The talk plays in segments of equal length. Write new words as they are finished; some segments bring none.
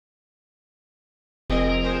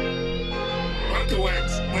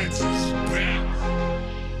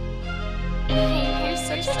Hey, you're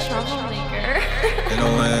such a troublemaker. You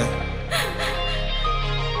know what?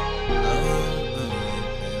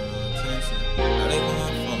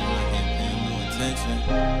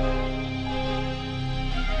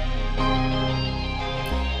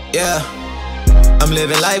 Yeah, I'm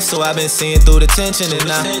living life, so I've been seeing through the tension.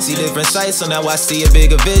 And I see different sights, so now I see a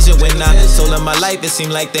bigger vision. When I told them my life, it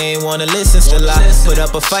seemed like they ain't wanna listen. Still I put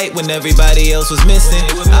up a fight when everybody else was missing.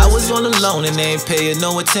 I was all alone and they ain't paying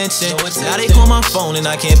no attention. Now they call my phone and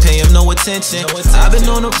I can't pay them no attention. I've been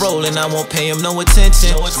on the roll and I won't pay them no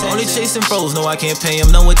attention. Only chasing bros, no I can't pay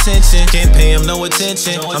them no attention. Can't pay them no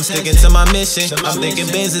attention. I'm sticking to my mission. I'm thinking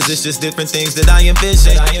business, it's just different things that I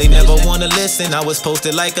envision. They never wanna listen, I was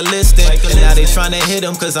posted like a listing. And now they trying to hit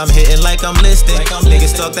them cause I'm hitting like I'm listing.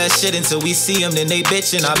 Niggas talk that shit until we see them, then they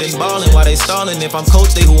bitching. I've been ballin' while they stallin'. If I'm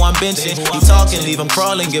coach, they who I'm benching. You talking, leave them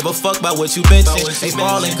crawling, give a fuck about what you benching. They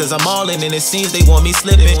ballin' cause I'm all in and it seems they want me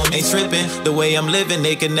slipping. Ain't tripping, the way I'm living,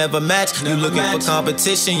 they can never match. You looking for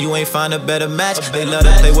competition, you ain't find a better match. They love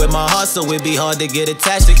to play with my heart, so it be hard to get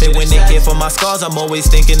attached. Then when they care for my scars, I'm always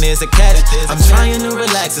thinking there's a catch. I'm trying to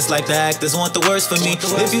relax, it's like the actors want the worst for me.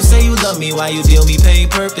 If you say you love me, why you deal me pain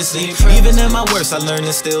purposely? Even at my worst, I learned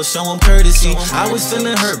to still show them courtesy. I was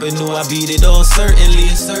feeling hurt, but knew I beat it all certainly.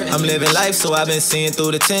 I'm living life, so I've been seeing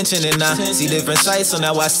through the tension. And I see different sights, so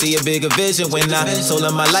now I see a bigger vision. When I told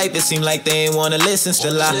them my life, it seemed like they ain't wanna listen.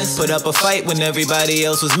 Still I put up a fight when everybody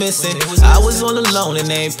else was missing. I was all alone and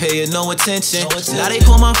they ain't paying no attention. Now they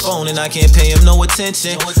call my phone and I can't pay them no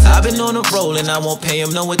attention. I've been on the roll and I won't pay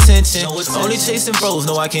them no attention. Only chasing bros,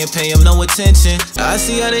 no I can't pay them no attention. I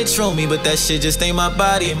see how they troll me, but that shit just ain't my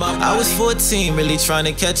body. I was 14, really trying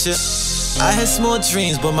to catch up. I had small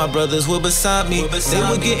dreams, but my brothers were beside me. They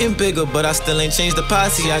were getting bigger, but I still ain't changed the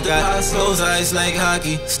posse. I got those eyes like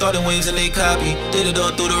hockey, starting wings and they copy. Did it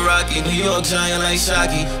all through the Rocky, New York giant like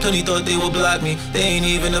Shocky. Plenty thought they would block me, they ain't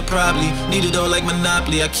even a probably. Need it all like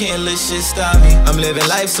Monopoly, I can't let shit stop me. I'm living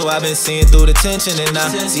life, so I've been seeing through the tension. And I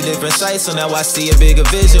see different sights, so now I see a bigger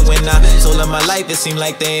vision. When I told them my life, it seemed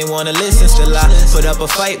like they ain't wanna listen. Still I put up a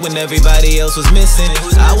fight when everybody else was missing.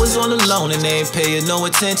 I was all alone and they ain't paying no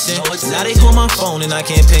attention. Now they call my phone and I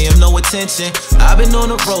can't pay him no attention. I've been on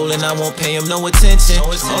the roll and I won't pay him no attention.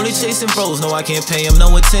 Only chasing bros, no I can't pay him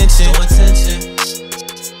no attention.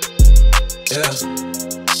 Yeah.